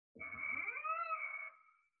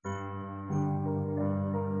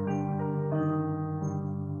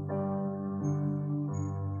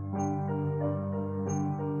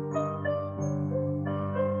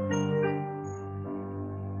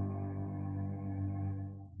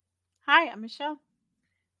Hi, I'm Michelle.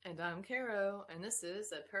 And I'm Caro, and this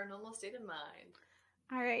is A Paranormal State of Mind.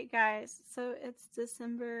 All right, guys. So it's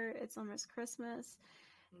December, it's almost Christmas,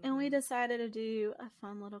 and we Mm-hmm. decided to do a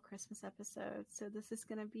fun little Christmas episode. So this is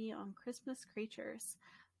going to be on Christmas creatures.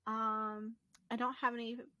 Um, I don't have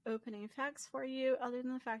any opening facts for you other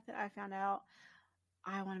than the fact that I found out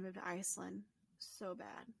I want to move to Iceland so bad.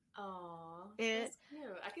 Aw, It that's cute.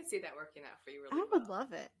 I can see that working out for you really I would well.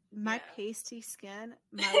 love it. My Yeah. pasty skin,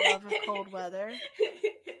 my love of cold weather, it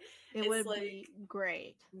It's would like be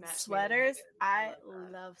great. match made in Sweaters, heaven. I I love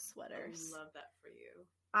that. love sweaters. I love that for you.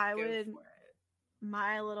 I Go would for it.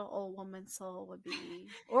 my little old woman soul would be,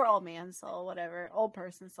 or old man soul, whatever, old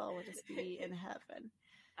person soul would just be in heaven.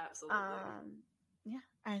 Absolutely. Um, yeah,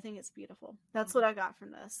 I think it's beautiful. That's what Mm-hmm. I got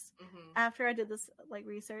from this. Mm-hmm. After I did this like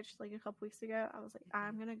research like a couple weeks ago, I was like,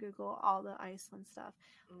 I'm Mm-hmm. gonna Google all the Iceland stuff.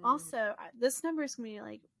 Mm-hmm. Also, this number is gonna be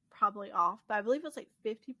like probably off, but I believe it's like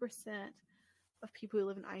 50% of people who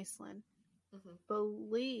live in Iceland Mm-hmm.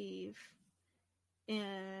 believe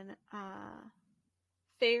in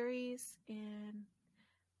fairies and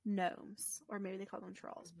gnomes, or maybe they call them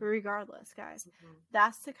trolls. But regardless, guys, Mm-hmm.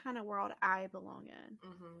 that's the kind of world I belong in.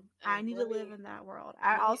 Mm-hmm. I And need to let live me in that world.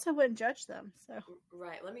 I let me also wouldn't judge them. So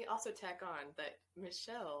right. Let me also tack on that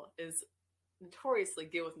Michelle is notoriously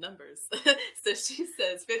good with numbers. So she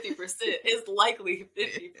says 50% is likely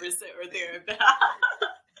 50% or thereabout.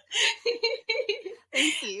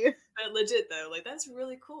 thank you. But legit though, like that's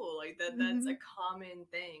really cool. Like that's Hmm. a common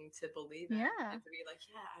thing to believe in Yeah. and to be like,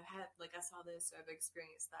 yeah, I've had like I saw this, so I've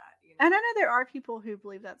experienced that, you And know. I know there are people who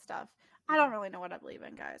believe that stuff. I don't Hmm. really know what I believe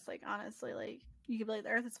in, guys. Like honestly, like you could believe the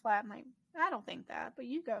Earth is flat. I'm like, I don't think that, but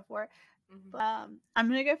you go for it. Hmm. But I'm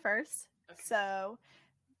gonna go first. Okay. So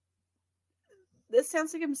this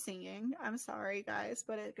sounds like I'm singing. I'm sorry, guys,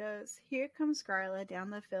 but it goes, here comes Gryla down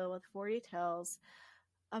the field with 40 tails,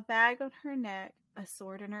 a bag on her neck, a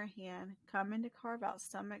sword in her hand, coming to carve out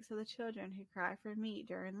stomachs of the children who cry for meat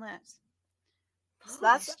during Lent. So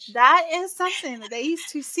Holy sh- that is something that they used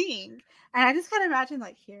to sing. And I just kind of imagine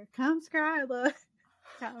like, here comes Gryla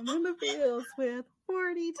down in the fields with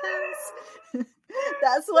 40 tails.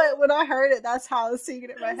 That's what when I heard it, that's how I was singing it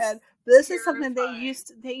in my That's head. This is something terrifying.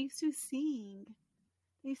 they used to sing.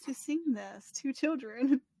 They used to sing this to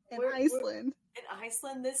children in We're Iceland. in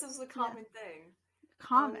Iceland. This is a Yeah, common thing. Um,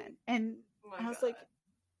 common. And oh my I was like, god.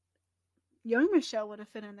 young Michelle would have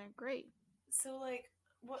fit in there great. So like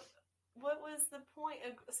what was the point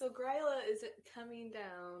of so Gryla is coming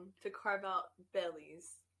down to carve out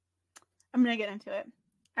bellies. I'm gonna get into it.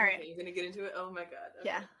 All right. Okay, you're gonna get into it? Oh my god.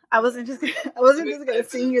 Yeah. Okay. I Okay. wasn't just gonna, I I'm wasn't just gonna excited for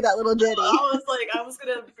sing this. you that little ditty. I was like, I was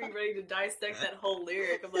gonna be ready to dissect that whole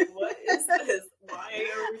lyric. I'm like, what is this? Why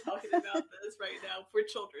are we talking about this right now for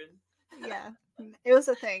children? Yeah. It was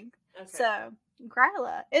a thing. Okay. So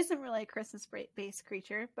Gryla isn't really a Christmas based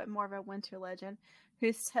creature, but more of a winter legend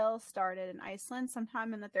whose tale started in Iceland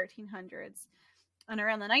sometime in the 1300s. And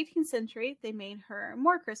around the 19th century, they made her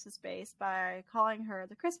more Christmas based by calling her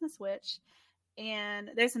the Christmas Witch. And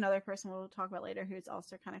there's another person we'll talk about later who's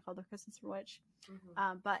also kind of called the Christmas Witch.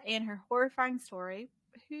 Mm-hmm. But in her horrifying story,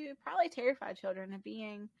 who probably terrified children of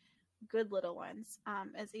being good little ones,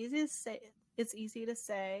 it's easy to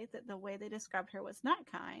say that the way they described her was not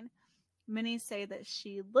kind. Many say that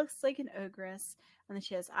she looks like an ogress and that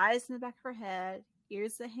she has eyes in the back of her head,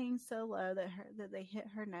 ears that hang so low that they hit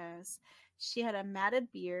her nose. She had a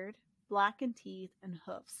matted beard, blackened teeth, and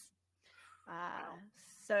hoofs. Uh, Wow.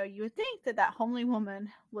 so you would think that that homely woman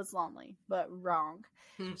was lonely, but wrong.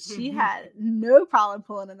 She had no problem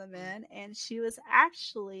pulling in the men, and she had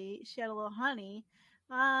a little honey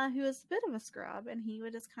who was a bit of a scrub, and he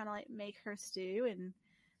would just kind of like make her stew, and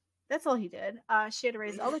that's all he did. She had to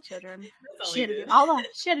raise all the children. That's all he did.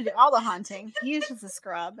 She had to do all the hunting. He was just a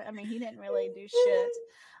scrub. I mean, he didn't really do shit.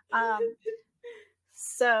 Um,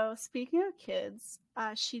 so speaking of kids,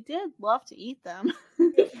 she did love to eat them.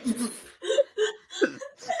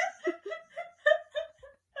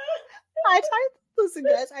 Listen,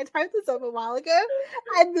 guys, I typed this up a while ago,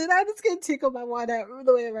 and then I just get tickled by why the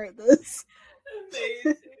way I wrote this.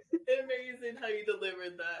 Amazing. Amazing how you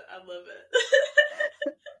delivered that. I love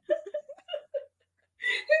it.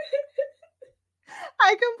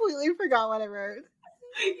 I completely forgot what I wrote.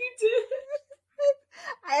 You did.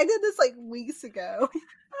 I did this like weeks ago.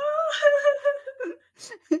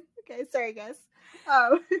 Okay, sorry guys.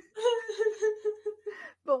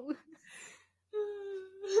 But I'm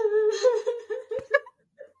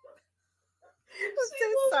She so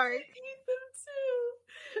loves sorry. to eat them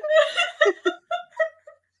too.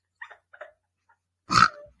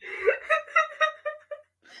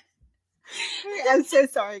 I'm so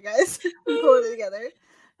sorry, guys. I'm pulling it together.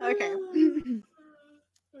 Okay. Okay.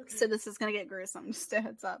 So this is gonna get gruesome. Just a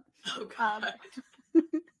heads up. Oh God.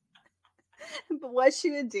 But what she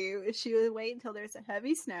would do is she would wait until there's a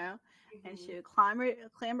heavy snow, and she Mhm.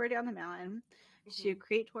 would clamber down the mountain. She would Mhm.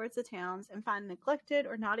 creep towards the towns and find neglected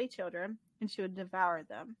or naughty children, and she would devour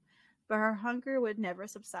them. But her hunger would never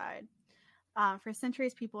subside. For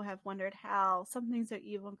centuries, people have wondered how something so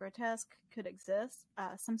evil and grotesque could exist.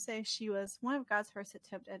 Some say she was one of God's first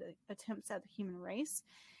attempts at the human race,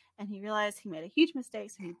 and he realized he made a huge mistake,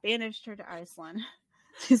 so he banished her to Iceland.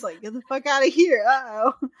 She's like, "Get the fuck out of here!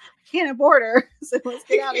 Uh-oh, I can't abort her, so let's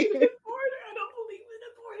get out of here." I don't believe in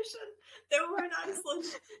abortion. They were in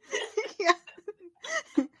Iceland.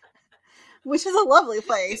 Yeah, which is a lovely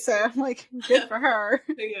place. So I'm like, good for her.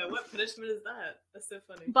 Yeah, what punishment is that? That's so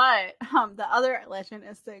funny. But the other legend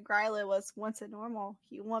is that Gryla was once a normal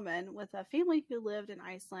woman with a family who lived in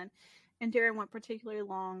Iceland, and during one particularly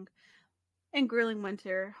long and grueling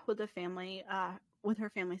winter, with her family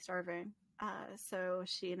starving. So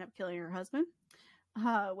she ended up killing her husband,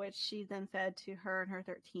 which she then fed to her and her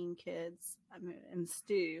 13 kids in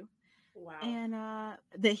stew. Wow. And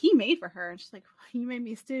that he made for her. And she's like, "You made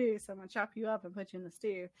me stew, so I'm going to chop you up and put you in the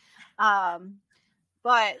stew."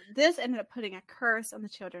 But this ended up putting a curse on the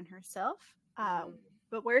children herself.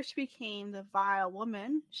 But where she became the vile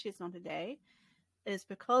woman she is known today is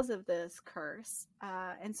because of this curse.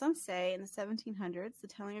 And some say in the 1700s, the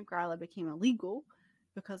telling of Gryla became illegal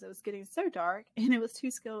because it was getting so dark and it was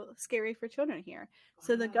too scary for children here. Wow.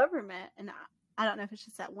 So the government, and I don't know if it's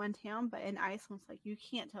just that one town, but in Iceland, it's like, you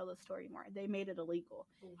can't tell the story anymore. They made it illegal.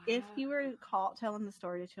 Wow. If you were caught telling the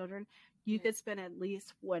story to children, you could spend at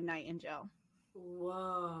least one night in jail.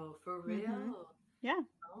 Whoa, for real? Mm-hmm. Yeah.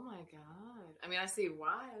 Oh my God. I mean, I see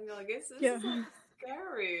why. I'm like, this is like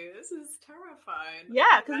scary. This is terrifying.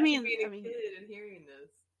 Yeah, because being a kid and hearing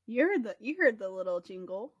this. You heard the little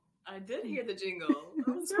jingle. I did hear the jingle. It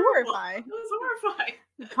was horrifying. It was horrifying.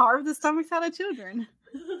 Carve the stomachs out of children.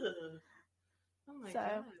 Oh my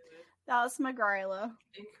God. That was my Gryla.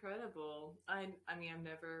 Incredible. I mean, I've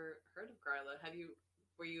never heard of Gryla.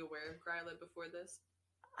 Were you aware of Gryla before this?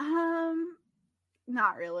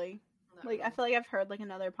 Not really. I feel like I've heard like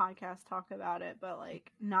another podcast talk about it, but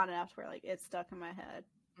like not enough to where like it's stuck in my head.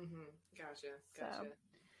 Mm-hmm. Gotcha. So.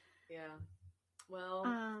 Yeah. Well,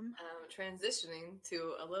 transitioning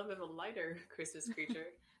to a little bit of a lighter Christmas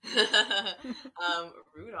creature,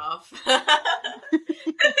 Rudolph.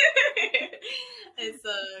 It's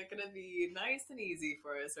gonna be nice and easy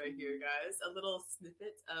for us right here, guys. A little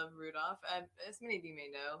snippet of Rudolph. As many of you may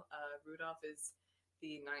know, Rudolph is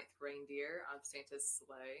the 9th reindeer of Santa's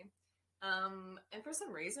sleigh. And for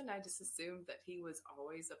some reason, I just assumed that he was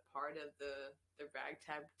always a part of the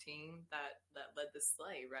ragtag team that led the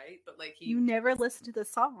sleigh, right? But like you never listened to the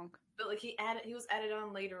song. But like he was added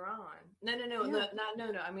on later on. No.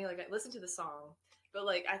 I mean, like I listened to the song, but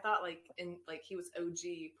like I thought like he was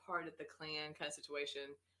OG part of the clan kind of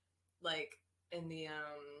situation, like in the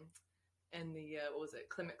what was it,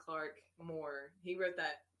 Clement Clarke Moore? He wrote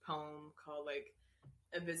that poem called like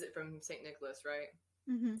A Visit from St. Nicholas, right?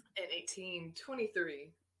 Mm-hmm. In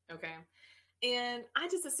 1823, okay? And I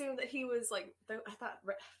just assumed that he was like, I thought,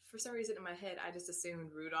 for some reason in my head, I just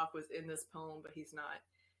assumed Rudolph was in this poem, but he's not.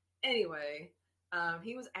 Anyway,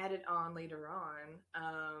 he was added on later on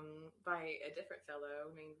by a different fellow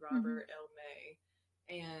named Robert L. May.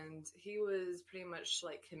 And he was pretty much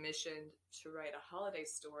like commissioned to write a holiday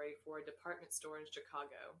story for a department store in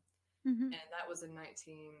Chicago. And that was in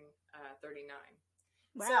 1939.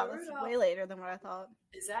 Wow, so that's Rudolph, way later than what I thought.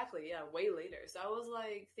 Exactly, yeah, way later. So I was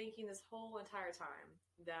like thinking this whole entire time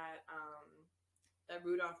that that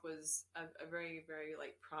Rudolph was a very, very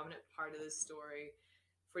like prominent part of this story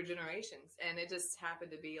for generations, and it just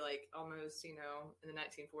happened to be like almost, in the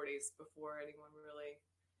 1940s before anyone really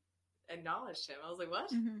acknowledged him. I was like,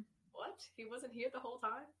 what? What? He wasn't here the whole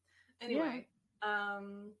time? Anyway,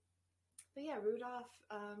 but yeah, Rudolph,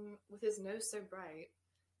 with his nose so bright,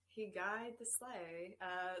 he guided the sleigh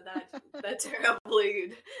that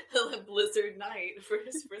terribly blizzard night for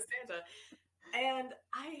Santa. And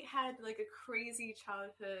I had like a crazy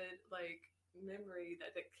childhood like memory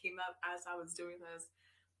that came up as I was doing this.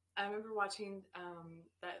 I remember watching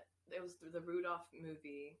that it was the Rudolph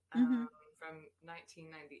movie from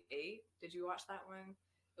 1998. Did you watch that one?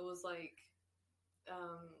 It was like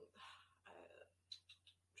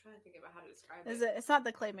trying to think about how to describe it. It's not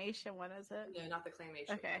the claymation one, is it? No, not the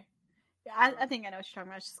claymation. Okay. Yeah, I think I know what you're talking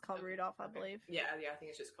about. It's just called Rudolph, I believe. Yeah, I think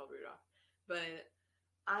it's just called Rudolph. But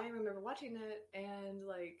I remember watching it, and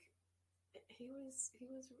like he was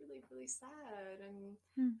really, really sad, and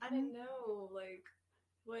I didn't know like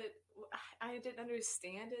what I didn't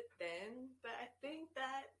understand it then, but I think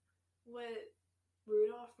that what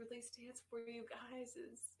Rudolph really stands for, you guys,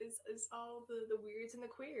 is all the weirds and the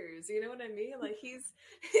queers. You know what I mean? Like he's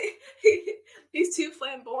too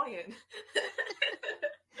flamboyant.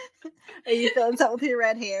 Are you feeling something with your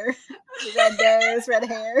red hair? Your red nose, red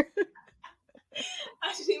hair.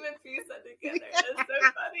 I didn't even piece that together. That's so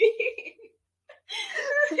funny.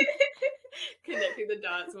 Connecting the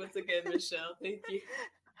dots once again, Michelle. Thank you.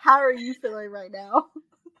 How are you feeling right now?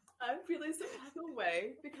 I'm feeling some type of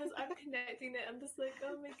way because I'm connecting it. I'm just like,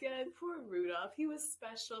 oh my god, poor Rudolph. He was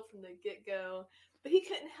special from the get-go, but he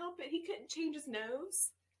couldn't help it. He couldn't change his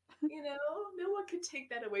nose. You know, no one could take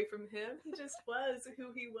that away from him. He just was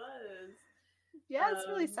who he was. Yeah, it's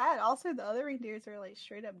really sad. Also, the other reindeers are like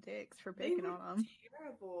straight up dicks for picking on them.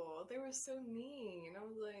 Terrible. They were so mean. I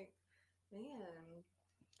was like, man.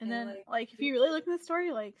 And then, like, if you really look at the story,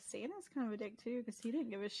 like, Santa's kind of a dick, too, because he didn't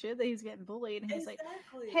give a shit that he's getting bullied. And he's like,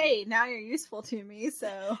 hey, now you're useful to me,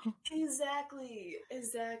 so. Exactly.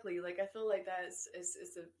 Like, I feel like that's,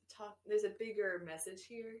 there's a bigger message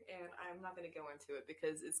here, and I'm not going to go into it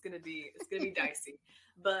because it's going to be dicey.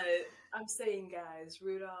 But I'm saying, guys,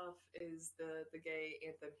 Rudolph is the gay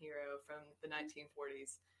anthem hero from the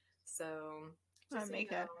 1940s. So, I'm gonna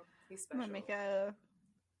make a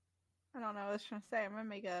I don't know what I was trying to say. I'm going to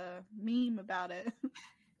make a meme about it.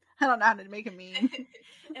 I don't know how to make a meme.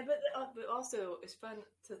 But also, it's fun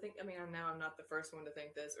to think, I mean, I know I'm not the first one to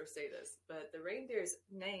think this or say this, but the reindeer's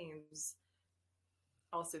names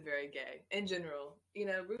also very gay in general. You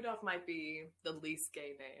know, Rudolph might be the least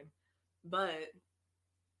gay name, but...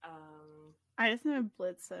 I just know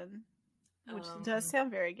Blitzen, which does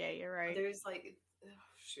sound very gay, you're right. There's like,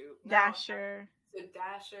 Dasher. So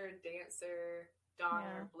Dasher, Dancer...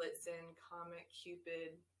 Donner, Blitzen, Comet,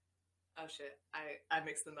 Cupid. Oh shit, I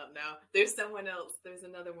mixed them up now. There's someone else. There's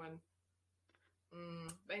another one.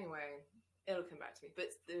 But anyway, it'll come back to me.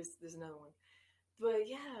 But there's another one. But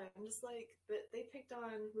yeah, I'm just like, but they picked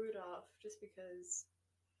on Rudolph just because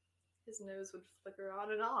his nose would flicker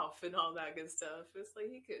on and off and all that good stuff. It's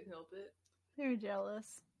like he couldn't help it. They're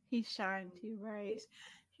jealous. He shined too bright.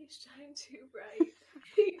 He shined too bright.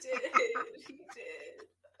 He did.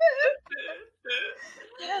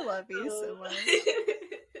 I love you so much.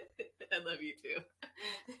 I love you too.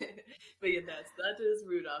 But yeah, that is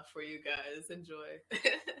Rudolph for you guys. Enjoy.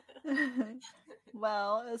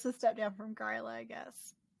 Well, it's a step down from Gryla, I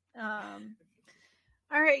guess.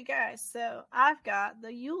 All right, guys. So I've got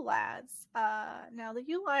the Yule Lads. Now the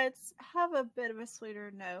Yule Lads have a bit of a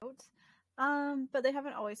sweeter note, but they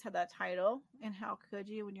haven't always had that title. And how could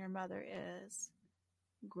you when your mother is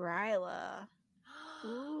Gryla?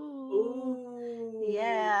 Ooh.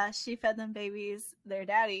 Yeah, she fed them babies their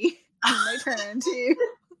daddy, and they turned into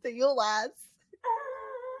the Yule Lads.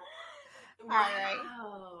 Wow. All right.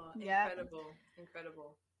 Yeah.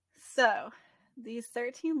 Incredible. So, these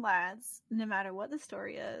 13 lads, no matter what the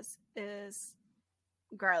story is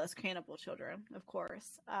Gryla's cannibal children, of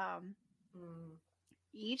course.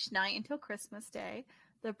 Each night until Christmas Day,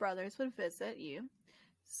 the brothers would visit you.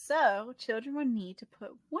 So, children would need to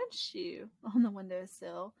put one shoe on the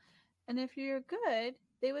windowsill, and if you're good,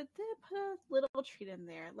 they would then put a little treat in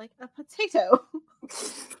there, like a potato.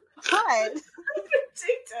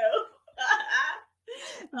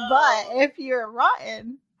 But if you're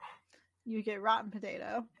rotten, you get rotten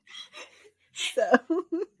potato. So,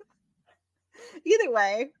 either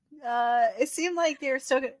way, it seemed like they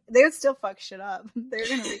would still fuck shit up. They're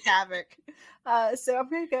gonna wreak havoc. So I'm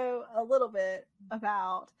gonna go a little bit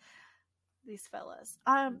about these fellas.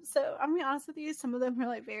 So I'm gonna be honest with you, some of them are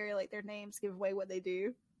like very like their names give away what they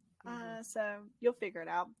do. So you'll figure it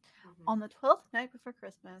out. On the 12th night before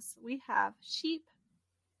Christmas, we have Sheep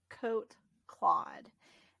Coat Claude,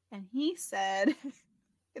 and he said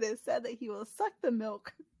it is said that he will suck the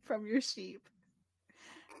milk from your sheep.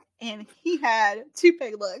 And he had 2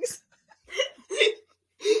 peg legs. No!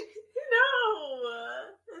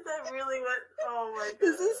 Is that really what? Oh my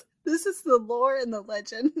god. This is the lore and the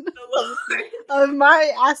legend of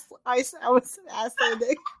my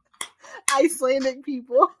Icelandic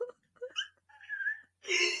people.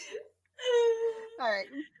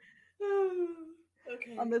 Alright.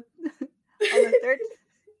 Okay. On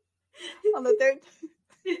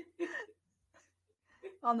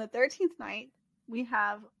the 13th night, we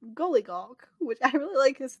have Gollygawk, which I really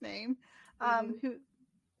like his name,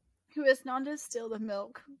 who is known to steal the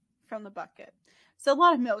milk from the bucket. So a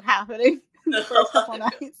lot of milk happening in the first couple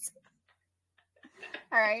nights.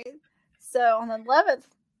 Alright, so on the 11th,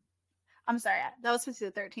 I'm sorry, that was supposed to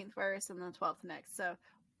be the 13th verse and the 12th next. So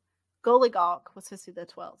Gollygawk was supposed to be the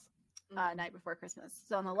 12th. night before Christmas.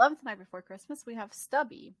 So on the 11th night before Christmas, we have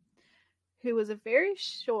Stubby, who was very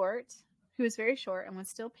short and would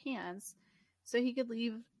steal pans so he could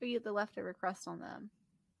eat the leftover crust on them.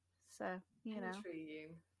 So,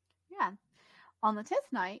 Intriguing. Yeah. On the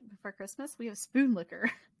 10th night before Christmas, we have Spoon Licker.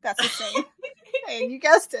 That's the same. And you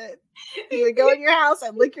guessed it. He would go in your house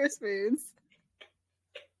and lick your spoons.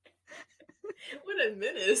 What a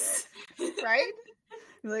menace. Right?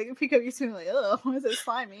 Like, pick up your spoon, like, oh, why is it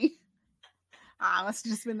slimy? Must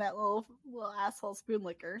have just been that little asshole spoon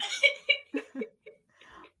licker.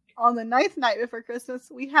 On the 9th night before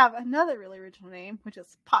Christmas, we have another really original name, which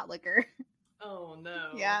is Pot Licker. Oh, no.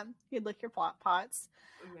 Yeah, he'd lick your pots.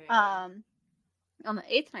 Man. On the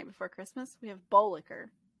 8th night before Christmas, we have Bowl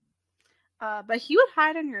Licker. But he would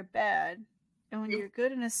hide on your bed, and when you're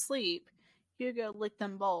good and asleep, he would go lick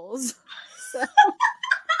them bowls. So...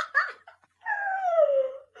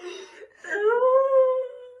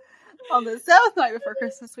 On the 7th night before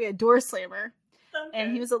Christmas, we had Door Slammer. Okay.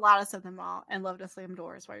 And he was the loudest of them all and loved to slam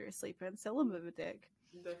doors while you're sleeping. So a little bit of a dick.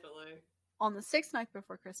 Definitely. On the 6th night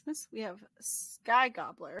before Christmas, we have Sky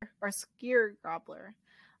Gobbler, or Skyr Gobbler.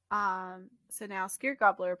 So now Skyr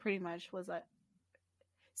Gobbler pretty much was a...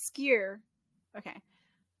 Skyr... Okay.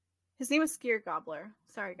 His name was Skyr Gobbler.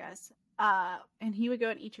 Sorry, guys. And he would go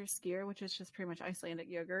and eat your skyr, which is just pretty much Icelandic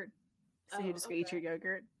yogurt. So you just go eat your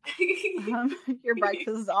yogurt. Your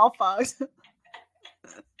breakfast is all fogged.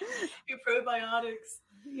 Your probiotics.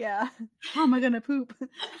 Yeah. How am I gonna poop?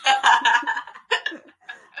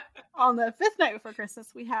 On the 5th night before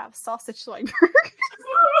Christmas, we have Sausage Swiper.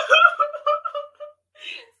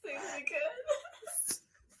 Say that again.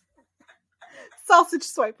 Sausage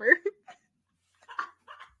Swiper.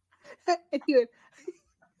 And he would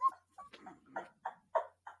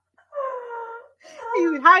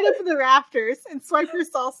hide up in the rafters and swipe your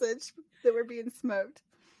sausage that were being smoked.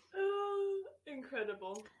 Oh,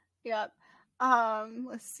 incredible. Yep.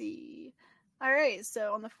 Let's see. All right,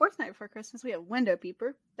 so on the 4th night before Christmas, we have Window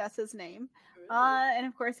Peeper. That's his name. Really? And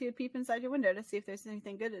of course, he would peep inside your window to see if there's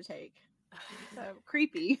anything good to take. So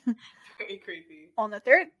creepy. Very creepy. On the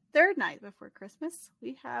third night before Christmas,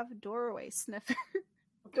 we have Doorway Sniffer.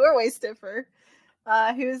 Doorway Sniffer.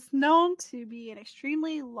 Who is known to be an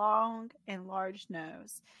extremely long and large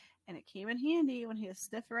nose. And it came in handy when he would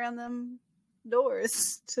sniff around them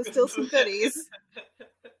doors to steal some goodies.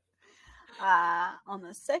 On the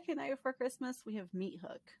 2nd night before Christmas, we have Meat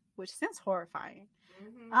Hook, which sounds horrifying.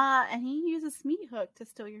 Mm-hmm. And he uses Meat Hook to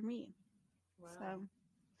steal your meat. Wow. So,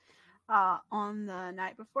 on the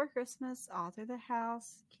night before Christmas, all through the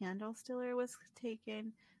house, candle stealer was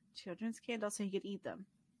taken, children's candles, so he could eat them.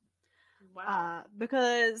 Wow.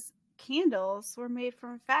 Because candles were made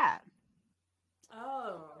from fat.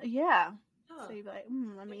 Oh. Yeah. Huh. So you'd be like,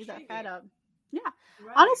 let me eat that fat up. Yeah.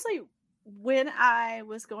 Right. Honestly, when I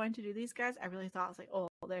was going to do these guys, I really thought, I was like, oh,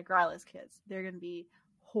 they're Gryla's kids. They're going to be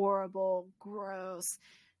horrible, gross.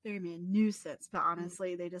 They're going to be a nuisance. But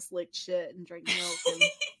honestly, they just lick shit and drink milk. And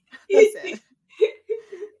that's it.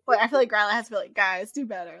 But I feel like Gryla has to be like, guys, do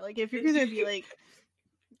better. Like, if you're going to be like,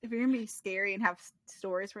 if you're going to be scary and have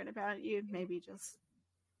stories written about you, maybe just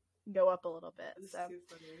go up a little bit. This so. is too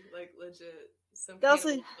funny. Like, legit, some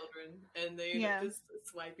children, and they end up just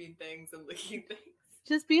swiping things and licking things.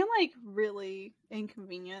 Just being, like, really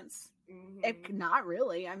inconvenienced. Mm-hmm. Not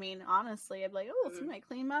really. I mean, honestly, I'd be like, oh, somebody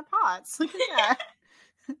clean my pots. Look at that.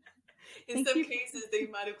 In some cases, they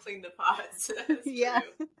might have cleaned the pots. Yeah.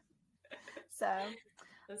 So,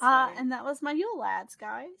 and that was my Yule Lads,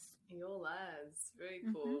 guys. Yule Lads. Very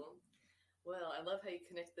cool. Mm-hmm. Well, I love how you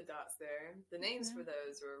connect the dots there. The names for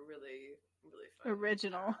those were really, really fun.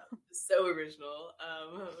 Original. So original.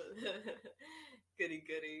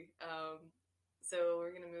 Goody. So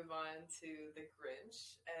we're going to move on to the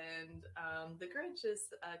Grinch. And the Grinch is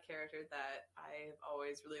a character that I've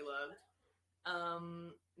always really loved.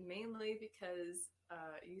 Mainly because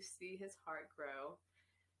you see his heart grow.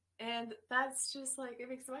 And that's just like, it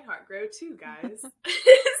makes my heart grow too, guys. So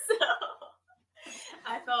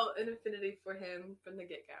I felt an affinity for him from the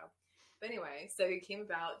get-go. But anyway, so he came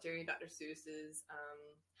about during Dr. Seuss's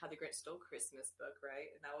How the Grinch Stole Christmas book,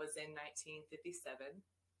 right? And that was in 1957.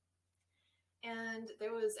 And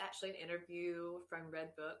there was actually an interview from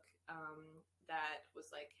Redbook that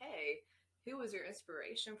was like, hey, who was your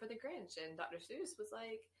inspiration for the Grinch? And Dr. Seuss was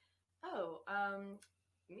like, oh,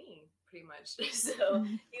 me, pretty much. So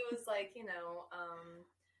he was like,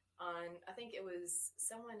 I think it was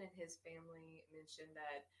someone in his family mentioned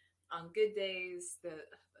that on good days, the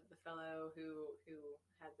fellow who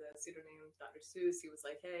had the pseudonym Dr. Seuss, he was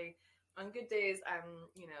like, hey, on good days, I'm,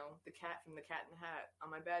 the cat from the Cat in the Hat. On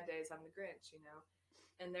my bad days, I'm the Grinch,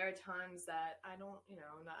 And there are times that I don't,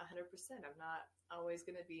 not 100%. I'm not always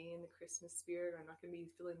going to be in the Christmas spirit. I'm not going to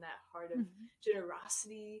be feeling that heart of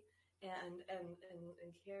generosity and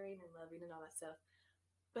caring and loving and all that stuff.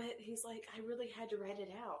 But he's like, I really had to write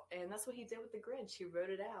it out. And that's what he did with the Grinch. He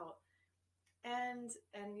wrote it out. And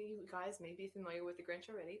you guys may be familiar with the Grinch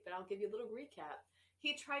already, but I'll give you a little recap.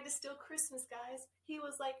 He tried to steal Christmas, guys. He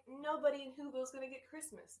was like, nobody in Whoville's going to get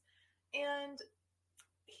Christmas. And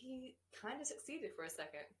he kind of succeeded for a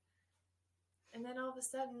second. And then all of a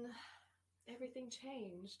sudden, everything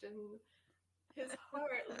changed. And his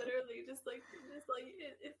heart literally just like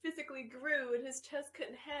it physically grew, and his chest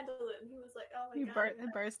couldn't handle it. And he was like, oh my God.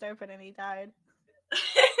 It burst open and he died.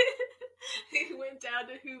 He went down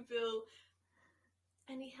to Whoville,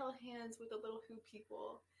 and he held hands with the little Who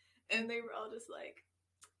people. And they were all just like,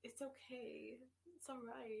 it's okay. It's all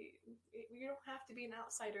right. You don't have to be an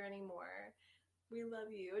outsider anymore. We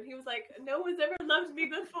love you. And he was like, no one's ever loved me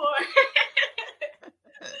before.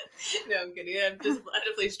 No, I'm kidding. I'm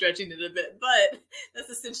definitely stretching it a bit, but that's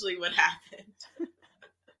essentially what happened.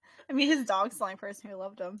 I mean, his dog's the only person who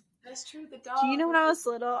loved him. That's true. The dog. Do you know when I was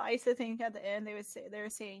little, I used to think at the end they were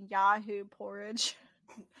saying Yahoo porridge.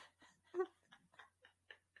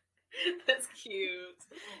 That's cute.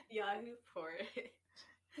 Yahoo porridge.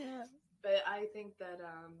 Yeah. But I think that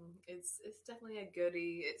it's definitely a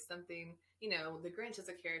goodie. It's something, the Grinch as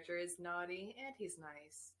a character is naughty and he's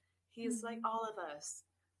nice. He's like all of us.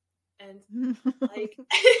 And like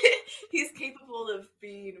he's capable of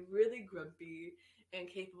being really grumpy and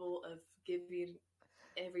capable of giving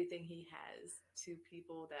everything he has to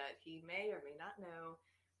people that he may or may not know,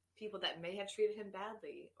 people that may have treated him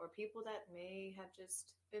badly, or people that may have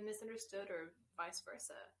just been misunderstood, or vice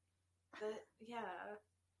versa. But yeah,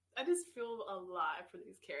 I just feel alive for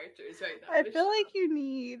these characters right now. I feel like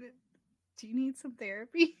do you need some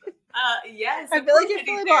therapy? Yes. I feel like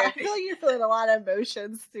you're feeling a lot of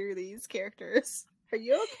emotions through these characters. Are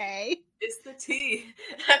you okay? It's the tea.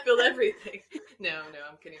 I feel everything. No,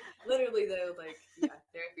 I'm kidding. Literally though,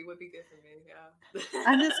 therapy would be good for me. Yeah.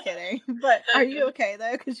 I'm just kidding. But are you okay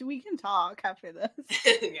though? Because we can talk after this.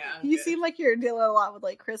 Yeah. You seem like you're dealing a lot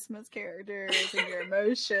with Christmas characters and your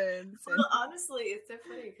emotions. Well, honestly, it's so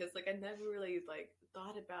funny because I never really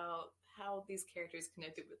thought about how these characters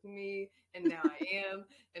connected with me, and now I am,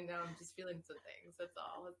 and now I'm just feeling some things. That's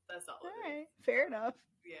all. All right. Fair enough.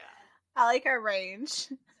 Yeah. I like our range.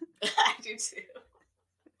 I do too.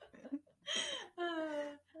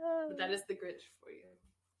 But that is the Grinch for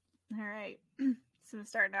you. All right. So I'm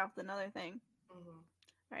starting out with another thing. Mm-hmm.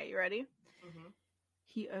 All right, you ready? Mm-hmm.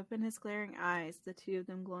 He opened his glaring eyes, the two of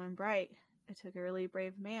them glowing bright. It took a really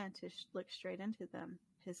brave man to look straight into them.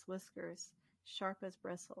 His whiskers, sharp as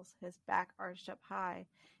bristles, his back arched up high,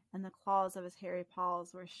 and the claws of his hairy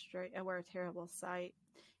paws were a terrible sight.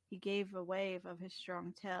 He gave a wave of his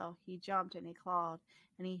strong tail. He jumped and he clawed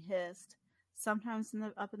and he hissed. Sometimes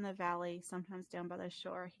up in the valley, sometimes down by the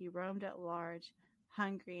shore, he roamed at large,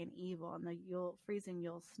 hungry and evil in the freezing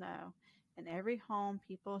Yule snow. In every home,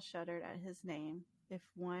 people shuddered at his name. If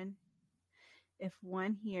one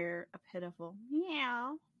hear a pitiful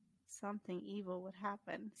meow, something evil would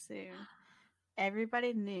happen soon.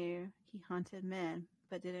 Everybody knew he hunted men,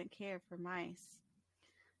 but didn't care for mice.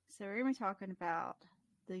 So we're going to be talking about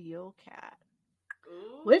the Yule Cat.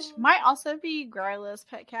 Ooh. Which might also be Gryla's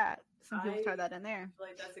pet cat. Some people throw that in there. I feel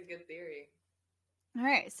like that's a good theory.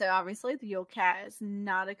 Alright, so obviously the Yule Cat is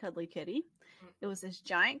not a cuddly kitty. It was this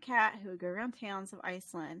giant cat who would go around towns of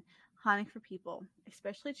Iceland hunting for people,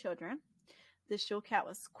 especially children. This Yule Cat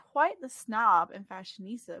was quite the snob and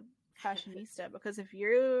fashionista because if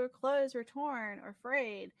your clothes were torn or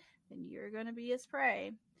frayed, then you're going to be his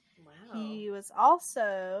prey. Wow. He was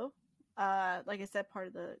also, like I said, part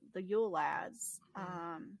of the Yule Lads.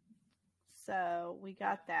 So we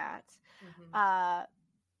got that. Mm-hmm.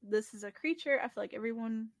 This is a creature. I feel like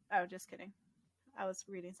everyone. Oh, just kidding. I was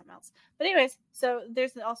reading something else. But anyways, so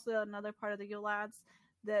there's also another part of the Yule Lads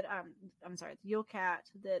that the Yule Cat,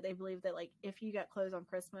 that they believe that if you got clothes on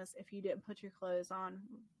Christmas, if you didn't put your clothes on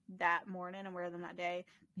that morning and wear them that day,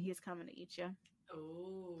 he's coming to eat you.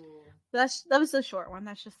 Oh. That was the short one.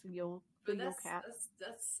 That's just the Yule Cat.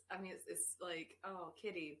 That's I mean it's like, oh,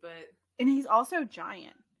 kitty, and he's also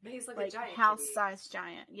giant. But he's like a giant house-sized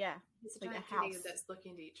giant. Yeah. He's a giant kitty that's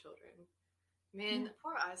looking to eat children. Man,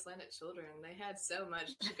 poor Icelandic children. They had so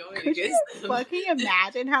much going against them. Fucking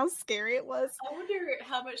imagine how scary it was. I wonder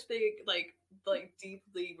how much they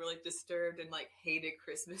deeply were disturbed and hated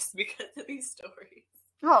Christmas because of these stories.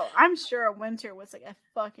 Oh, I'm sure winter was a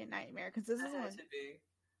fucking nightmare because this is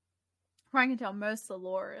when I can tell most of the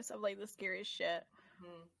lore of the scariest shit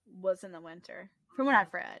was in the winter. from what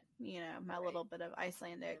I've read, my Right. little bit of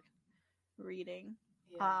Icelandic reading.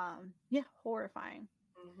 Yeah. Yeah, horrifying.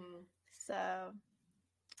 Mm-hmm. So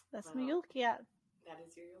that's my Well, Yule Cat. that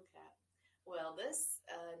is your Yule cat. Well, this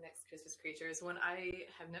next Christmas creature is one I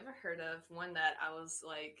have never heard of. One that I was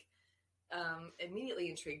like immediately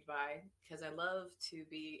intrigued by because I love to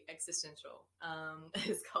be existential.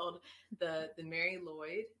 It's called the Mary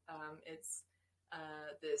Lloyd. It's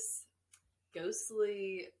this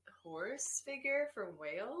ghostly horse figure from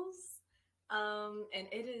Wales, and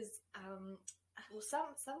it is well,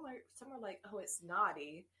 some are like, oh, it's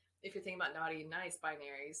naughty if you're thinking about naughty and nice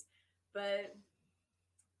binaries, but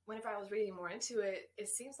whenever I was reading more into it, it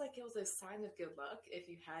seems like it was a sign of good luck if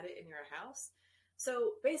you had it in your house.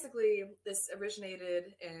 So basically, this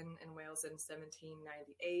originated in Wales in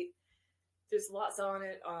 1798. There's lots on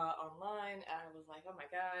it online. And I was like, oh my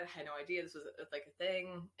god, I had no idea this was like a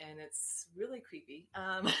thing, and it's really creepy.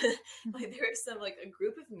 Like there is some like a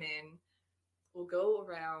group of men will go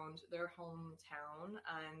around their hometown,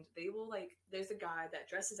 and they will like. There's a guy that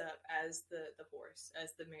dresses up as the horse,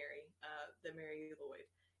 as the Mary Lloyd,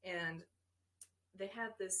 and they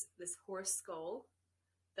have this horse skull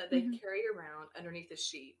that they Mhm. carry around underneath a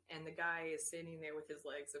sheet, and the guy is standing there with his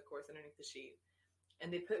legs, of course, underneath the sheet,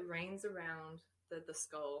 and they put reins around the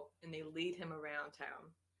skull, and they lead him around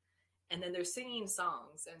town, and then they're singing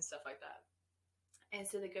songs and stuff like that, and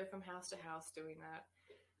so they go from house to house doing that,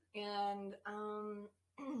 and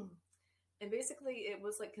and basically it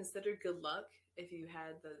was like considered good luck if you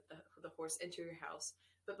had the horse enter your house,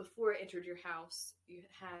 but before it entered your house you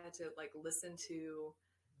had to like listen to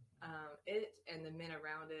it and the men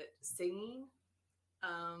around it singing,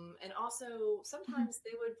 and also sometimes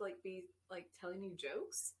they would like be like telling you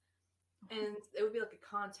jokes, and it would be like a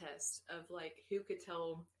contest of like who could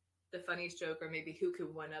tell the funniest joke or maybe who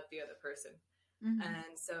could one up the other person. Mhm.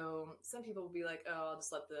 And so some people will be like, oh, I'll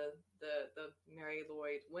just let the Mary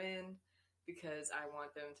Lloyd win because I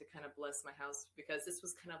want them to kind of bless my house, because this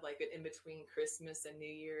was kind of like an in between Christmas and New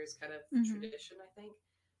Year's kind of Mhm. tradition, I think.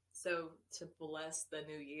 So to bless the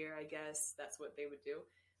new year, I guess that's what they would do.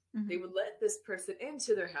 They Mhm. would let this person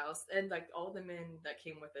into their house and like all the men that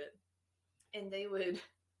came with it, and they would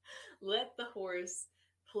let the horse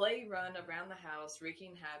play run around the house,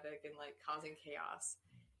 wreaking havoc and like causing chaos.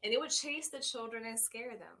 And it would chase the children and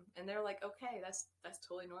scare them. And they're like, okay, that's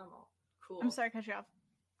totally normal. I'm Cool. sorry to cut you off.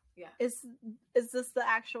 Yeah. Is this the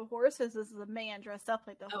actual horse? Or is this the man dressed up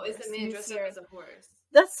like the Oh, it's the horse? man He's dressed up scared. as a horse.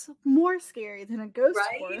 That's more scary than a ghost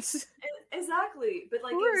Right? horse. Exactly. But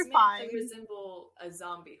like it was meant to Horrifying. resemble a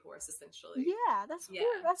zombie horse, essentially. Yeah, that's Yeah.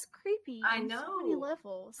 That's creepy I on so many know.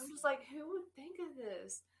 levels. I'm just like, who would think of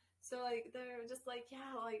this? So like they're just like,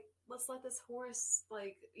 yeah, like let's let this horse,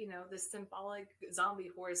 like, this symbolic zombie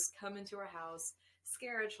horse come into our house,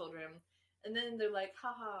 scare our children. And then they're like,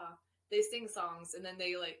 haha, they sing songs, and then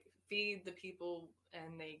they like feed the people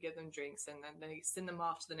and they give them drinks, and then they send them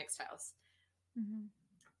off to the next house. Mm-hmm.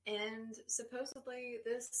 And supposedly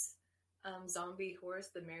this zombie horse,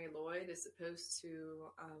 the Mary Lloyd, is supposed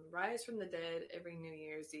to rise from the dead every New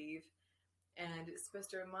Year's Eve, and it's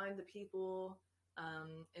supposed to remind the people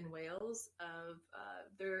in Wales of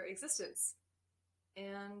their existence.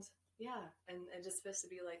 And yeah, and just supposed to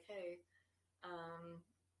be like, hey,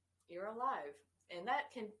 you're alive, and that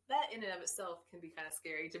in and of itself can be kind of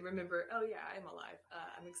scary to remember. Oh yeah, I'm alive.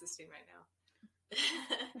 I'm existing right now.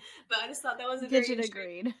 But I just thought that was a very Gidget interesting.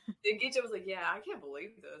 agreed. The Gidget was like, yeah, I can't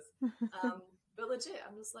believe this. But legit,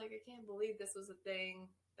 I'm just like, I can't believe this was a thing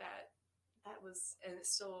that was, and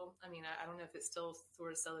it's still. I mean, I don't know if it's still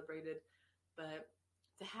sort of celebrated, but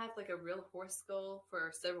to have like a real horse skull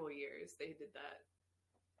for several years, they did that.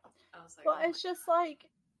 I was like, Well, oh my it's just like,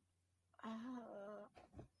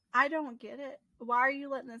 I don't get it. Why are you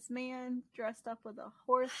letting this man dressed up with a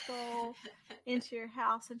horse skull god. into your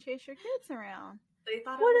house and chase your kids around? They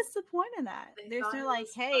thought it What was. is the point of that? They There's thought no it like,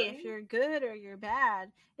 was hey, if funny. you're good or you're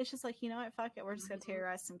bad. It's just like, you know what, fuck it, we're just gonna Mhm,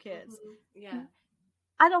 terrorize some kids. Yeah.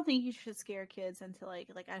 I don't think you should scare kids into like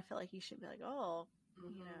I feel like you should be like, oh,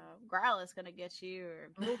 Growl is gonna get you or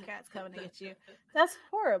Blue Cat's coming to get you. That's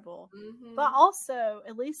horrible. But also,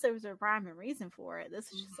 at least there was a rhyme and reason for it.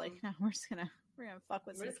 This is just like, no, we're gonna fuck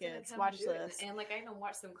with We're some just gonna kids. come Watch and do this. it. And like I even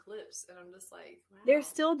watched some clips, and I'm just like, wow. They're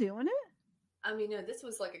still doing it. I mean, no, this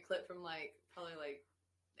was like a clip from like probably like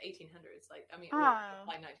 1800s. Like, I mean, Oh. well,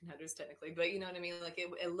 like 1900s technically, but you know what I mean. Like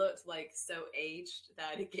it looked like so aged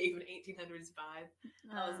that it gave an 1800s vibe.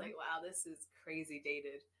 I was like, wow, this is crazy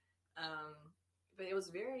dated. But it was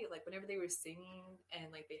very like whenever they were singing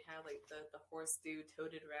and like they had like the horse dude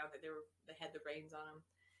toted around, that they had the reins on them.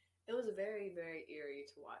 It was very, very eerie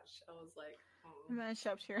to watch. I was like, I'm gonna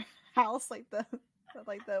show up to your house like the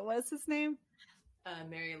what's his name?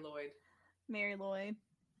 Mary Lloyd. Mary Lloyd.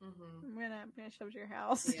 Mm-hmm. I'm gonna show up to your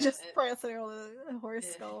house. Yeah, Just press it on the horse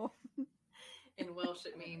skull. In Welsh,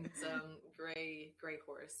 it means gray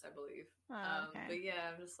horse, I believe. Okay. But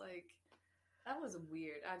yeah, I'm just like, that was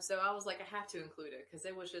weird. So I was like, I have to include it because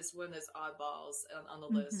it was just one of those oddballs on the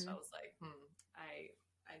list. I was like, I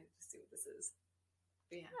need to see what this is.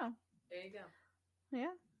 But yeah, there you go.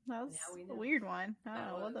 Yeah, that was a weird one. I don't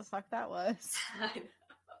know what the fuck that was. I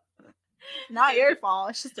know. Not your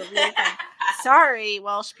fault. It's just a weird thing. Sorry,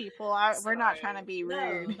 Welsh people. We're not trying to be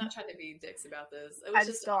rude. No, I'm not trying to be dicks about this. I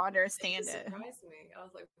just don't understand it. It surprised me. I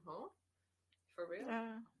was like, huh? For real?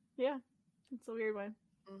 Yeah, it's a weird one.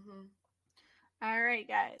 Mm-hmm. All right,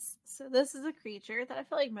 guys. So this is a creature that I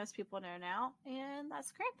feel like most people know now, and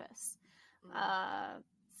that's Krampus. Mm-hmm.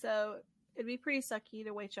 So it'd be pretty sucky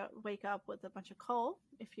to wake up with a bunch of coal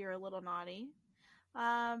if you're a little naughty.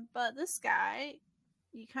 But this guy,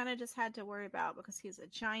 you kind of just had to worry about because he's a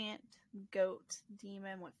giant goat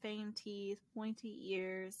demon with fanged teeth, pointy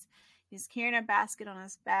ears. He's carrying a basket on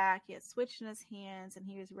his back. He had switch in his hands, and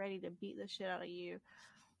he was ready to beat the shit out of you.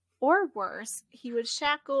 Or worse, he would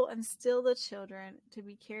shackle and steal the children to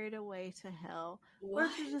be carried away to hell, or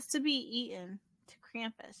just to be eaten to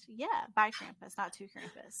Krampus. Yeah, by Krampus, not to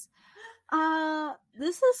Krampus.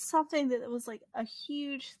 This is something that was like a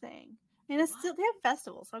huge thing, and it's still they have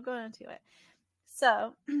festivals. I'll go into it.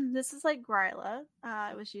 So this is like Gryla.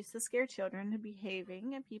 It was used to scare children into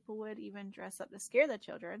behaving, and people would even dress up to scare the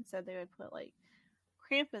children. So they would put like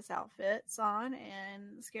Krampus outfits on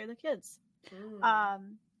and scare the kids.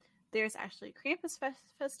 There's actually Krampus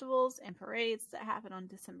festivals and parades that happen on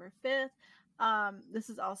December 5th. This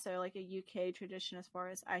is also like a UK tradition as far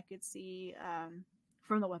as I could see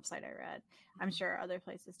from the website I read. I'm sure other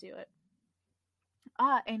places do it.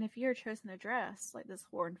 And if you're chosen to dress like this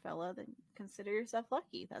horned fella, then consider yourself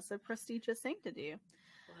lucky. That's a prestigious thing to do.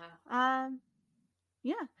 Wow.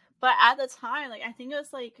 Yeah. But at the time, like, I think it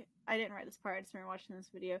was like, I didn't write this part, I just remember watching this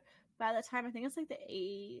video. But at the time, I think it's like the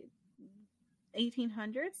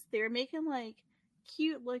 1800s, they were making like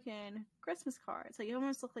cute looking Christmas cards. Like, it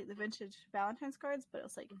almost looked like the vintage Valentine's cards, but it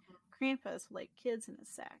was like Krampus with like kids in a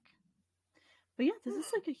sack. But yeah, this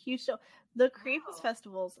is like a huge show. The Krampus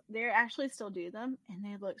festivals, they actually still do them, and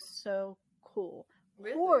they look so cool.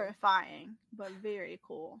 Really? Horrifying, but very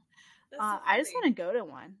cool. I just want to go to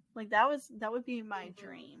one. Like that would be my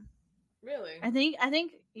dream. Really? I think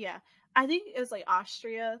yeah. I think it was like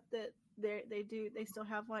Austria that they still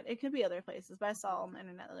have one. It could be other places, but I saw on the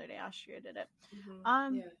internet the other day Austria did it.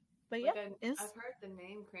 Yeah. But like I've heard the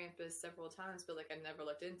name Krampus several times, but like I never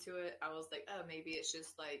looked into it. I was like, oh, maybe it's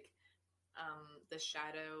just like the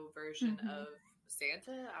shadow version of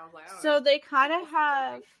Santa. I was like, I don't know. They kind of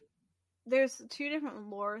have. There's two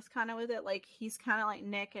different lores kind of with it. Like he's kind of like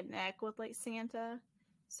neck and neck with like Santa.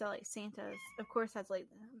 So like Santa, of course, has like.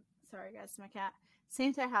 Sorry guys, my cat.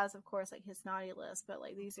 Santa has, of course, like his naughty list, but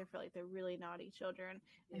like these are for like the really naughty children.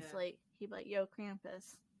 Yeah. It's like he'd be like, "Yo,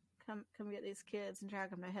 Krampus, come get these kids and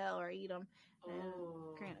drag them to hell or eat them." And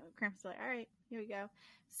Krampus is like, "All right, here we go."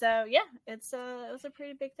 So yeah, it was a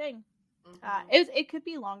pretty big thing. It could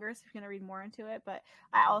be longer, so if you're gonna read more into it. But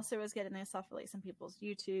I also was getting this off of like some people's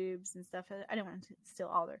YouTubes and stuff. I didn't want to steal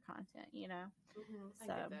all their content, you know.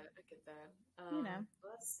 So, I get that. You know,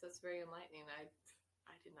 that's very enlightening.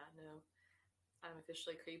 I did not know. I'm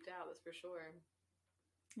officially creeped out, that's for sure.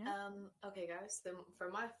 Yeah. Okay, guys. Then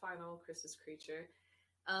for my final Christmas creature,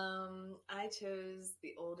 I chose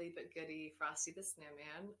the oldie but goodie Frosty the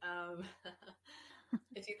Snowman.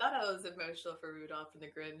 If you thought I was emotional for Rudolph and the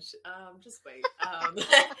Grinch, just wait.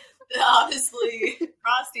 Honestly,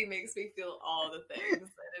 Frosty makes me feel all the things,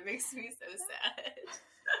 and it makes me so sad.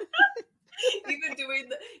 Even doing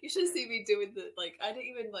you should see me doing I didn't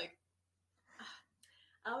even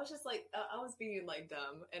I was just like, I was being like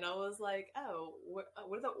dumb, and I was like, oh, what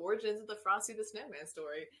are the origins of the Frosty the Snowman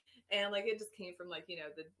story? And like, it just came from like, the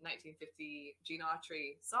 1950 Gene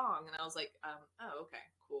Autry song, and I was like, oh, okay,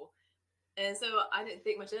 cool. And so I didn't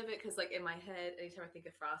think much of it because like in my head, anytime I think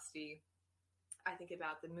of Frosty, I think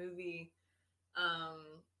about the movie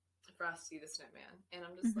Frosty the Snowman, and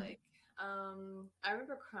I'm just like, I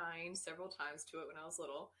remember crying several times to it when I was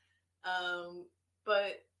little,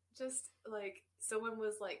 but just like someone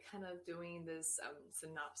was like kind of doing this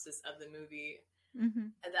synopsis of the movie,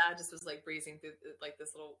 and I just was like breezing through like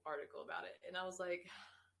this little article about it, and I was like,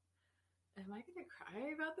 am I gonna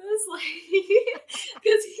cry about this? Like,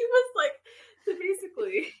 because he was like, so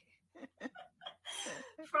basically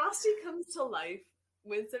Frosty comes to life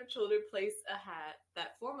when some children place a hat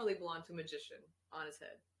that formerly belonged to a magician on his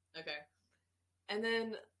head. Okay. And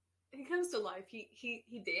then he comes to life. He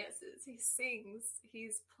dances, he sings,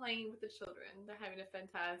 he's playing with the children. They're having a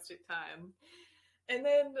fantastic time. And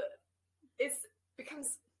then it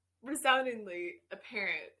becomes resoundingly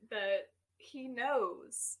apparent that he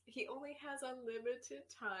knows he only has unlimited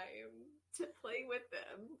time to play with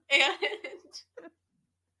them.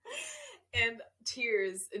 And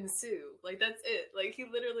tears ensue. Like, that's it. Like, he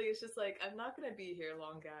literally is just like, I'm not gonna be here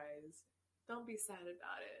long, guys. Don't be sad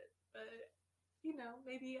about it. But, you know,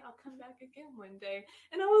 maybe I'll come back again one day.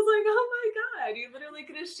 And I was like, oh my god, you're literally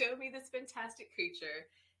gonna show me this fantastic creature,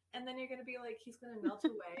 and then you're gonna be like, he's gonna melt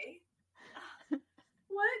away?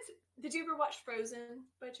 What? Did you ever watch Frozen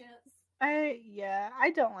by chance?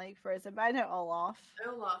 I don't like Frozen, but I know Olaf.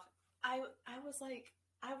 Olaf. I was like,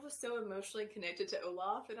 I was so emotionally connected to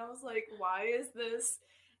Olaf, and I was like, why is this?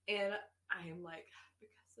 And I am like,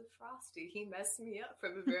 because of Frosty. He messed me up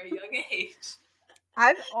from a very young age.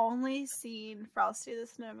 I've only seen Frosty the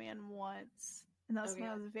Snowman once, and that was when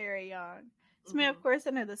I was very young. So, I mean, of course,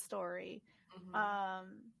 I know the story. Have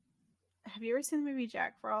you ever seen the movie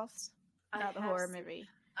Jack Frost? Not the horror movie.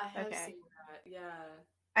 I have seen that, yeah.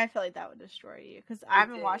 I feel like that would destroy you, because I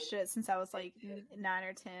haven't watched it since I was like 9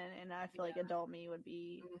 or 10, and I feel like adult me would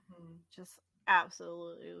be just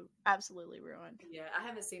absolutely ruined. Yeah, I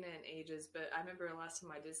haven't seen it in ages, but I remember the last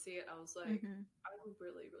time I did see it, I was like, I'm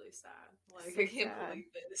really, really sad. Like, so I can't believe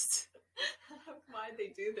this. Why'd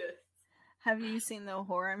they do this? Have you seen the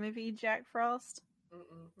horror movie Jack Frost?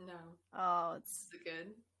 No. Oh, Is it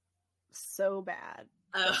good? So bad.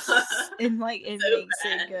 Oh. And like it so makes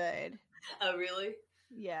bad. It good. Oh, really?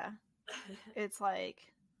 Yeah. It's like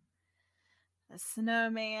a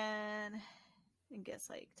snowman and gets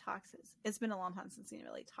like toxic. It's been a long time since I've seen it,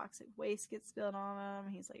 but like toxic waste gets spilled on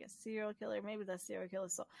him. He's like a serial killer. Maybe the serial killer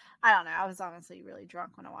still. I don't know. I was honestly really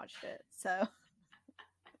drunk when I watched it, so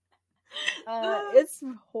it's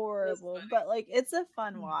horrible, but like it's a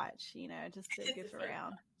fun watch, you know, just to goof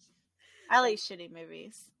around. I like shitty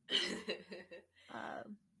movies.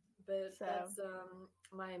 But that's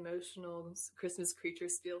my emotional Christmas creature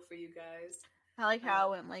spiel for you guys. I like how I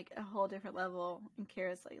went like a whole different level, and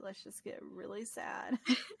Kara's like, let's just get really sad.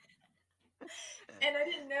 And I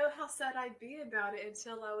didn't know how sad I'd be about it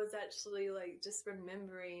until I was actually like just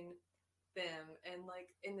remembering them, and like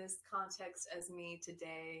in this context as me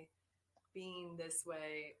today being this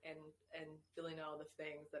way and feeling all the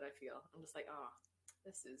things that I feel. I'm just like, oh,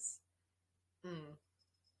 this is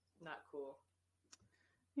not cool.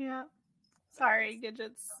 Yeah. Sorry,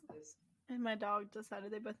 Gidgets. And my dog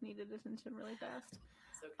decided they both needed attention really fast.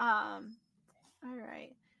 Okay. All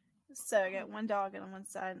right. So I got one dog on one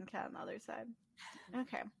side and a cat on the other side.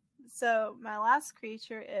 Okay. So my last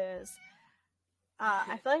creature is,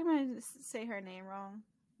 I feel like I'm going to say her name wrong,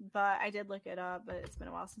 but I did look it up, but it's been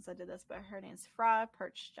a while since I did this, but her name's Fra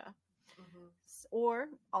Perchta, or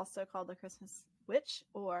also called the Christmas Witch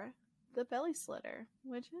or the Belly Slitter,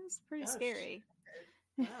 which is pretty scary.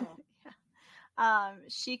 Wow. Yeah.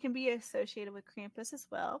 She can be associated with Krampus as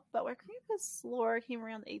well, but where Krampus lore came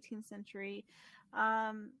around the 18th century,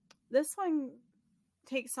 this one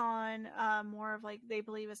takes on more of like they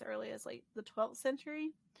believe as early as like the 12th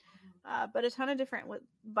century, but by a ton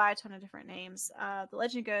of different names. The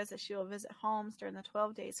legend goes that she will visit homes during the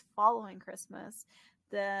 12 days following Christmas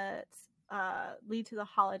that lead to the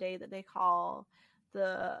holiday that they call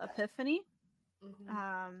the Epiphany.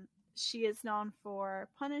 She is known for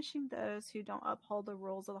punishing those who don't uphold the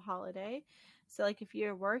rules of the holiday. So, like, if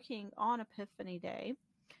you're working on Epiphany Day,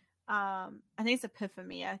 I think it's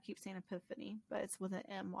Epiphany. I keep saying Epiphany, but it's with an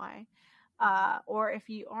M-Y. Or if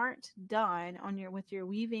you aren't done with your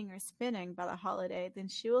weaving or spinning by the holiday, then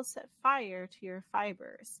she will set fire to your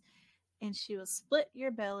fibers, and she will split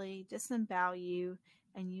your belly, disembowel you,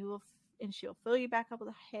 and she will fill you back up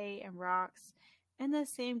with hay and rocks. And the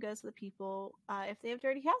same goes for the people if they have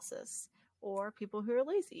dirty houses or people who are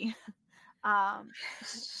lazy.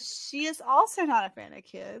 She is also not a fan of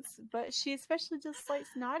kids, but she especially dislikes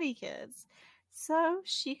naughty kids. So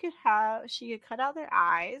she could cut out their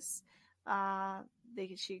eyes.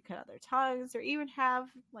 She could cut out their tongues, or even have,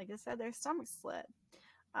 like I said, their stomachs slit.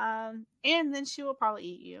 And then she will probably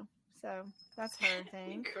eat you. So that's her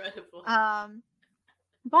thing. Incredible.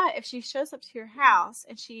 But if she shows up to your house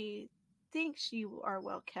and she thinks you are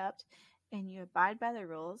well kept and you abide by the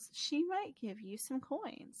rules, she might give you some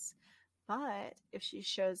coins. But if she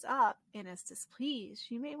shows up and is displeased,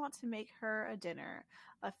 you may want to make her a dinner,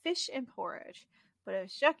 a fish and porridge. But if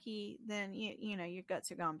it's yucky, then you know your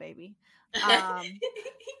guts are gone, baby.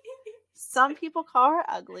 Some people call her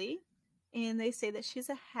ugly. and they say that she's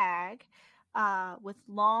a hag with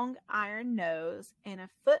long iron nose and a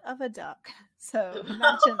foot of a duck. So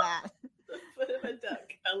imagine that. The foot of a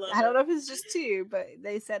duck. I love I don't it. know if it's just two, but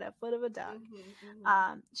they said a foot of a duck.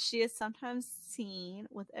 Mm-hmm. She is sometimes seen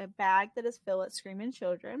with a bag that is filled with screaming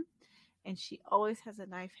children, and she always has a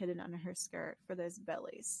knife hidden under her skirt for those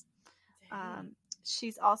bellies. Dang.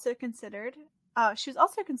 She's also considered. She was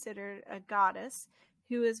also considered a goddess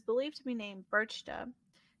who is believed to be named Birchta.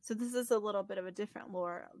 So this is a little bit of a different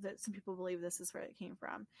lore that some people believe this is where it came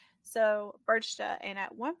from. So Birchta, and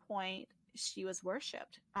at one point she was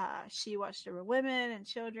worshipped. She watched over women and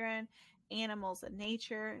children, animals, and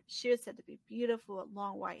nature. She was said to be beautiful with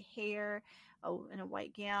long white hair, in a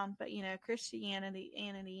white gown. But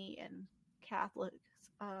Christianity, and Catholics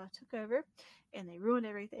took over, and they ruined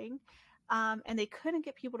everything. And they couldn't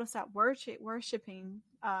get people to stop worshiping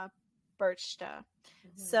Birchta.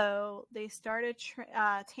 So they started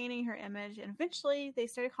tainting her image, and eventually they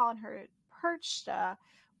started calling her Perchta,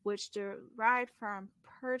 which derived from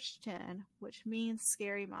Perchton, which means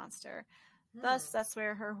scary monster. Thus, that's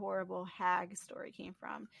where her horrible hag story came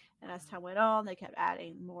from. And as time went on, they kept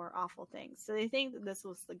adding more awful things. So they think that this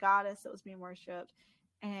was the goddess that was being worshipped,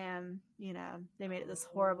 and they made it this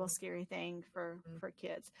horrible, scary thing for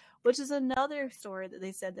kids, which is another story that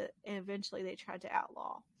they said that eventually they tried to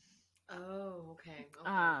outlaw. Oh, okay.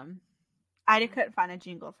 I couldn't find a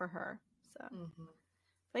jingle for her, so.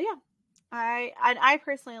 But yeah, I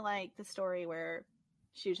personally like the story where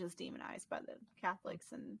she was just demonized by the Catholics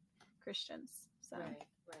and Christians. So. Right.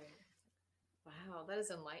 Wow, that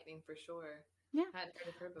is enlightening for sure. Yeah, I hadn't heard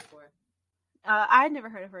of her before. I had never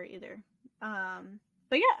heard of her either.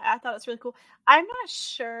 But yeah, I thought it was really cool. I'm not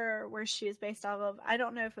sure where she is based off of. I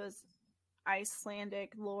don't know if it was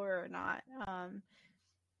Icelandic lore or not.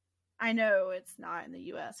 I know it's not in the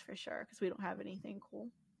U.S. for sure because we don't have anything cool.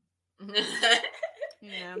 You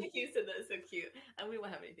said that's so cute, and we don't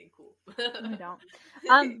have anything cool. We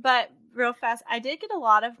don't. But real fast, I did get a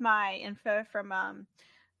lot of my info from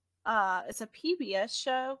it's a PBS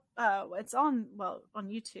show. It's on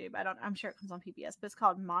YouTube. I'm sure it comes on PBS, but it's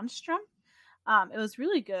called Monstrum. It was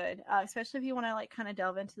really good, especially if you want to kind of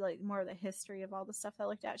delve into more of the history of all the stuff I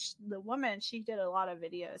looked at. The woman, she did a lot of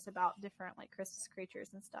videos about different Christmas creatures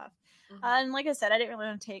and stuff. And like I said, I didn't really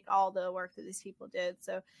want to take all the work that these people did,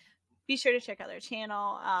 so be sure to check out their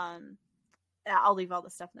channel. I'll leave all the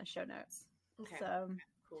stuff in the show notes. Okay. So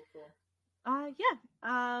cool.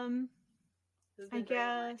 Yeah. I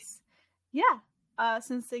guess. Yeah.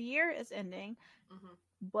 Since the year is ending.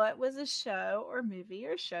 What was a show or movie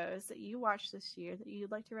or shows that you watched this year that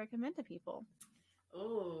you'd like to recommend to people?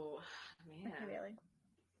 Oh, man. Okay, Bailey.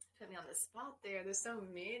 Put me on the spot there. There's so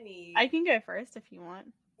many. I can go first if you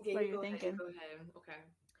want. Yeah, what you you're thinking. Go ahead. Okay.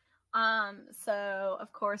 So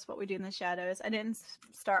of course, What We Do in the Shadows. I didn't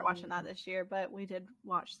start watching that this year, but we did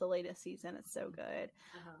watch the latest season. It's so good.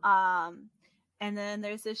 And then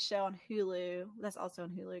there's this show on Hulu. That's also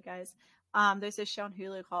on Hulu, guys. There's this show on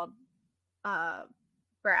Hulu called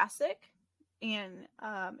Brassic, and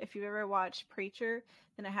if you've ever watched Preacher,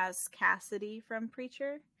 then it has Cassidy from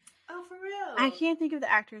Preacher. Oh, for real? I can't think of the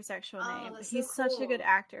actor's actual name. He's so cool. Such a good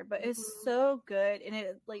actor, but it's so good, and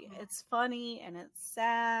it's funny and it's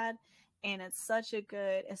sad, and it's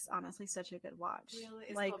honestly such a good watch. Really?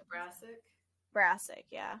 It's called Brassic? Brassic,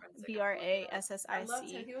 yeah. Brassic. I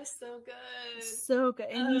loved him. He was so good. So good.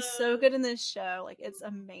 And he's so good in this show. It's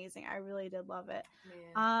amazing. I really did love it.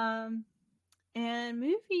 Man. And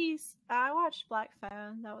movies, I watched Black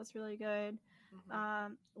Phone. That was really good.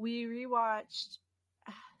 We rewatched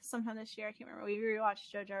sometime this year. I can't remember. We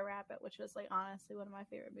rewatched Jojo Rabbit, which was honestly one of my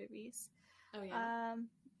favorite movies. Oh yeah.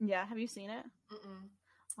 Yeah. Have you seen it?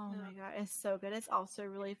 Oh no. my god, it's so good. It's also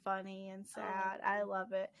really funny and sad. I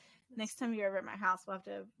love it. Next time you're over at my house, we'll have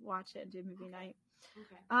to watch it and do movie night.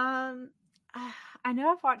 Okay. I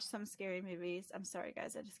know I've watched some scary movies. I'm sorry,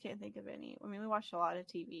 guys. I just can't think of any. I mean, we watched a lot of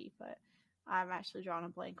TV, but I'm actually drawing a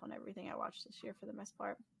blank on everything I watched this year for the most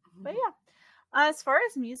part. But yeah, as far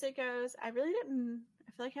as music goes, I really didn't.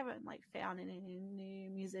 I feel like I haven't found any new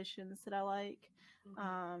musicians that I like.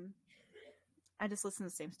 I just listen to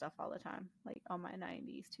the same stuff all the time, all my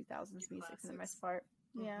 90s, 2000s music for the most part.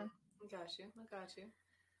 Yeah. I got you.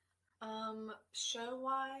 Show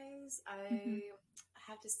wise, I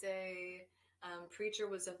have to say, Preacher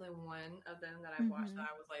was definitely one of them that I watched that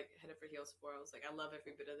I was headed for heels for. I was I love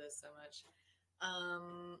every bit of this so much.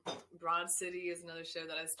 Broad City is another show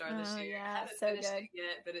that I started this year. Yeah, I haven't finished it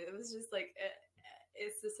yet, but it was just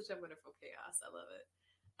it's just such a wonderful chaos. I love it.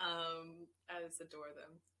 I just adore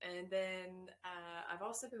them. And then I've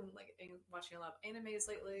also been watching a lot of animes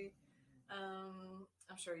lately.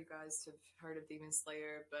 I'm sure you guys have heard of Demon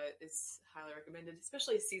Slayer, but it's highly recommended,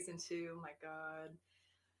 especially season 2. My God.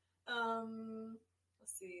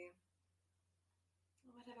 Let's see.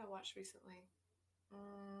 What have I watched recently?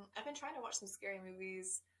 I've been trying to watch some scary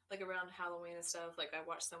movies, like around Halloween and stuff. Like I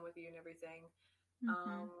watched some with you and everything.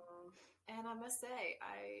 And I must say,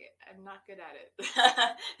 I am not good at it,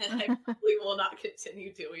 and I probably will not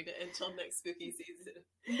continue doing it until next spooky season.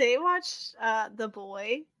 They watched The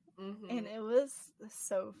Boy, Mm-hmm. and it was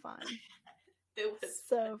so fun. It was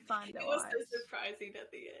so fun to It watch. was so surprising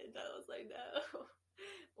at the end. I was like, no,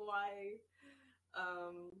 why?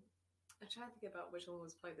 I'm trying to think about which one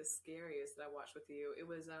was probably the scariest that I watched with you. It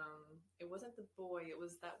was it wasn't The Boy. It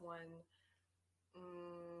was that one.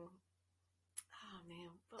 Oh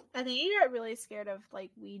man, I think you got really scared of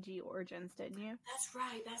like Ouija Origins, didn't you? That's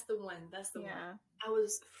right. That's the one. That's the Yeah. one. I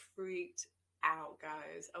was freaked out,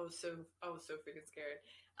 guys. I was so freaking scared.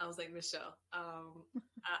 I was like, Michelle,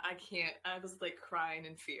 I can't. I was like crying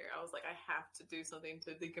in fear. I was like, I have to do something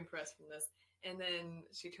to decompress from this. And then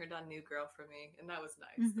she turned on New Girl for me, and that was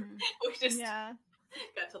nice. We just got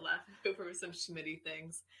to laugh over some Schmitty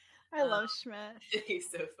things. I love Schmidt. He's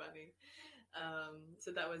so funny.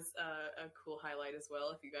 So that was a cool highlight as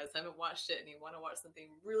well. If you guys haven't watched it and you want to watch something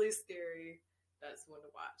really scary, that's one to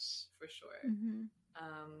watch for sure.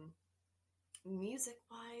 Music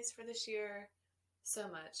wise for this year, so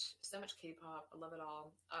much K-pop. I love it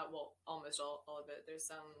all. Well, almost all of it. There's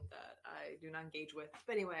some that I do not engage with,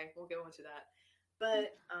 but anyway, we'll go into that.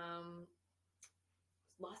 But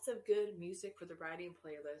lots of good music for the writing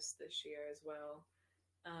playlist this year as well.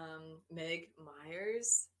 Meg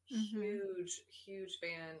Myers, huge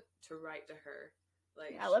fan. To write to her,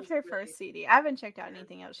 like I loved her first CD. I haven't checked out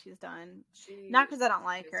anything else she's done. Not because I don't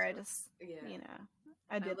like her. I just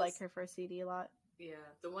I did like her first CD a lot. Yeah,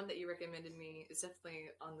 the one that you recommended me is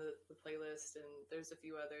definitely on the playlist, and there's a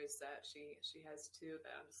few others that she has too.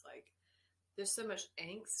 That I'm just like, there's so much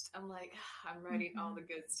angst. I'm like, I'm writing all the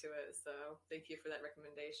goods to it. So thank you for that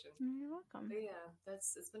recommendation. You're welcome. But yeah,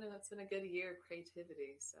 it's been a good year of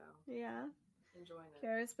creativity. So yeah, enjoying it.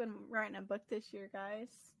 Kara's been writing a book this year, guys.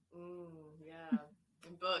 Yeah, a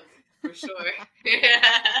book for sure.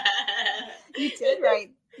 You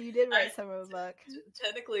did write some of a book.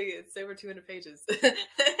 Technically, it's over 200 pages.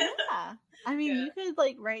 Yeah, I mean, you could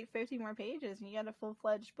like write 50 more pages, and you got a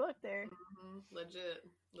full-fledged book there. Legit.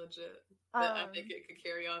 But I think it could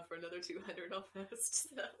carry on for another 200 almost.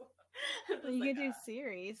 So you could do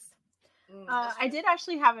series. I did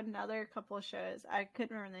actually have another couple of shows. I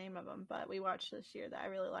couldn't remember the name of them, but we watched this year that I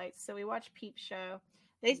really liked. So we watched Peep Show.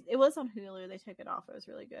 It was on Hulu. They took it off. It was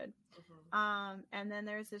really good. And then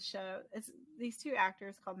there's this show. It's these two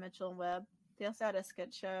actors called Mitchell and Webb. They also had a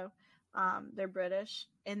skit show. They're British.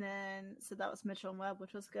 And then, so that was Mitchell and Webb,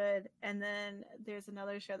 which was good. And then there's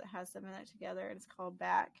another show that has them in it together, and it's called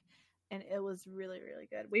Back. And it was really, really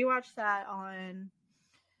good. We watched that on,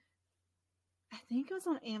 I think it was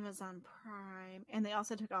on Amazon Prime. And they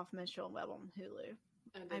also took off Mitchell and Webb on Hulu.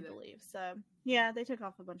 I believe so. Yeah, they took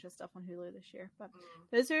off a bunch of stuff on Hulu this year, but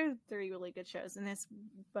those are 3 really good shows, and it's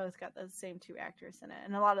both got the same 2 actors in it,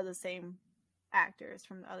 and a lot of the same actors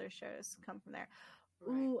from the other shows come from there.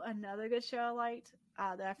 Right. Ooh, another good show I liked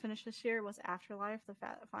that I finished this year was Afterlife, the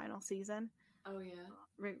final season. Oh yeah.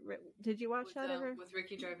 Did you watch that ever? With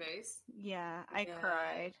Ricky Gervais? Yeah, I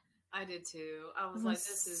cried. I did too. I was like,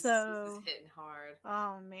 this is hitting hard.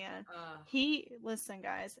 Oh man, listen,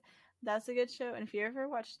 guys. That's a good show, and if you ever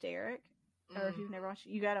watch Derek, or if you've never watched,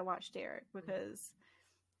 you gotta watch Derek because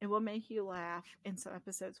it will make you laugh, and some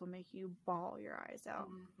episodes will make you bawl your eyes out.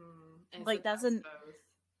 Like that's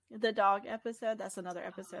the dog episode. That's another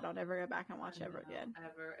episode I'll never go back and watch ever again.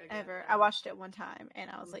 Ever. I watched it one time, and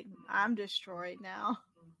I was like, I'm destroyed now.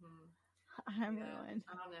 I'm ruined.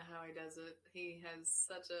 I don't know how he does it. He has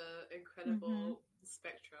such a incredible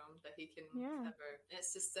spectrum that he can cover. And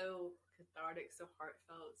it's just so cathartic, so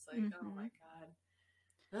heartfelt. It's like, oh my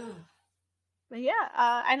god. But yeah,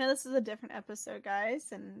 I know this is a different episode,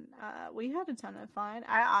 guys, and we had a ton of fun.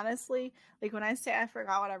 I honestly, like, when I say I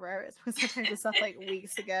forgot what I wrote, it's because I typed this up like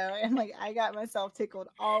weeks ago, and like I got myself tickled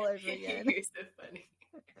all over again. You're so funny.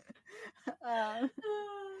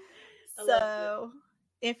 So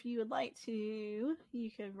if you would like to,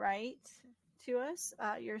 you could write to us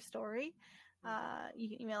your story. You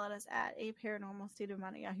can email us at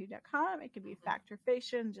aparanormalstateofmind@yahoo.com. It could be fact or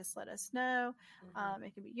fiction. Just let us know.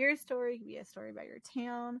 It could be your story. It could be a story about your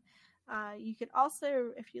town. You could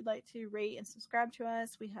also, if you'd like to rate and subscribe to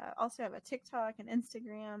us, we also have a TikTok and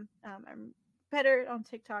Instagram. I'm better on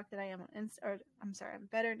TikTok than I am on I'm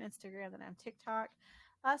better on Instagram than I'm TikTok.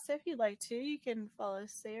 So if you'd like to, you can follow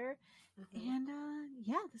us there. Mm-hmm. And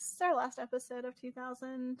yeah, this is our last episode of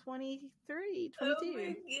 2023, Oh 22. my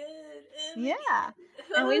god! Oh my Yeah.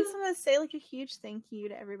 And we just god! want to say like a huge thank you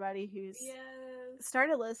to everybody who's Yes.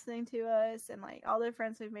 started listening to us and like all the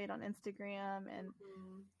friends we've made on Instagram. And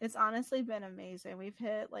Mm-hmm. it's honestly been amazing. We've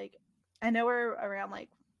hit like, I know we're around like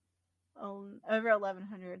over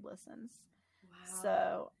 1,100 listens. Wow.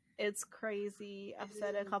 So it's crazy. I've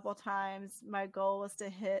said it a couple times. My goal was to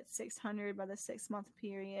hit 600 by the 6-month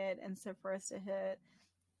period. And so for us to hit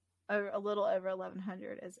a little over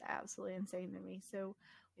 1,100 is absolutely insane to me. So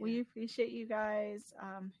we appreciate you guys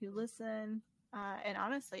who listen. And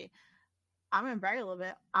honestly, I'm gonna brag a little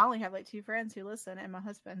bit. I only have like 2 friends who listen, and my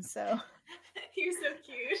husband. So You're so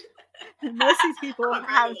cute. most of these people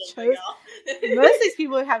have chosen. Most of these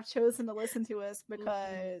people have chosen to listen to us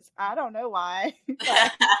because I don't know why.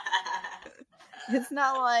 It's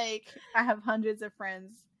not like I have hundreds of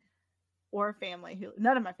friends or family who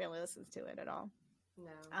none of my family listens to it at all.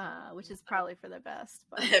 No, which is probably for the best.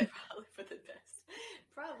 But probably for the best.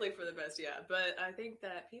 Probably for the best, yeah. But I think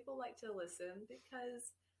that people like to listen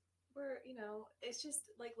because we're, it's just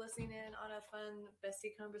like listening in on a fun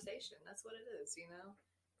bestie conversation. That's what it is,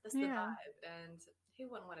 That's the vibe. And who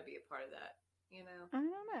wouldn't want to be a part of that, I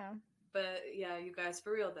don't know. But yeah, you guys,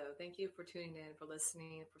 for real though, thank you for tuning in, for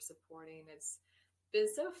listening, for supporting. It's been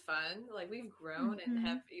so fun. Like we've grown and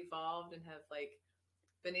have evolved and have like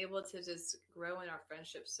been able to just grow in our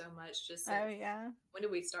friendship so much. Just since, when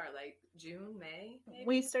did we start? Like June, May? Maybe?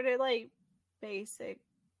 We started like basic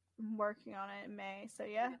working on it in May. So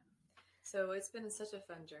yeah. So it's been such a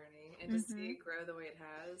fun journey, and to see it grow the way it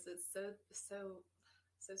has, it's so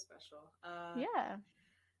special. Yeah.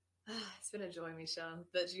 It's been a joy, Michelle.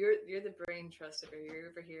 But you're the brain trust over here. You're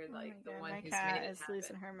over here, like the one who's made it happen.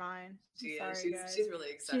 Losing her mind. She is. She's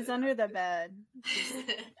really excited. She's under the bed. She's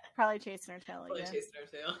probably chasing her tail again. Probably chasing her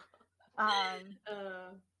tail.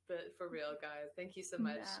 But for real, guys, thank you so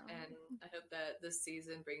much, and I hope that this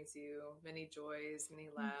season brings you many joys, many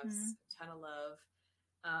laughs, a ton of love,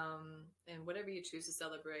 and whatever you choose to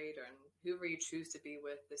celebrate, or whoever you choose to be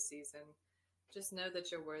with this season. Just know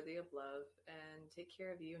that you're worthy of love and take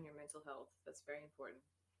care of you and your mental health. That's very important.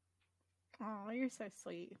 Oh, you're so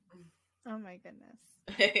sweet. Oh my goodness.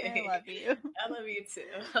 I love you. I love you too.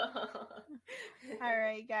 All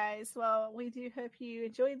right, guys. Well, we do hope you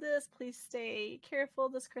enjoyed this. Please stay careful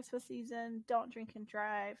this Christmas season. Don't drink and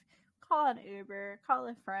drive. Call an Uber. Call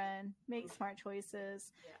a friend. Make smart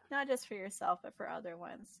choices. Not just for yourself, but for other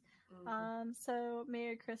ones. So,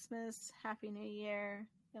 Merry Christmas. Happy New Year.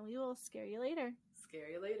 And we will scare you later. Scare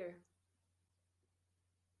you later.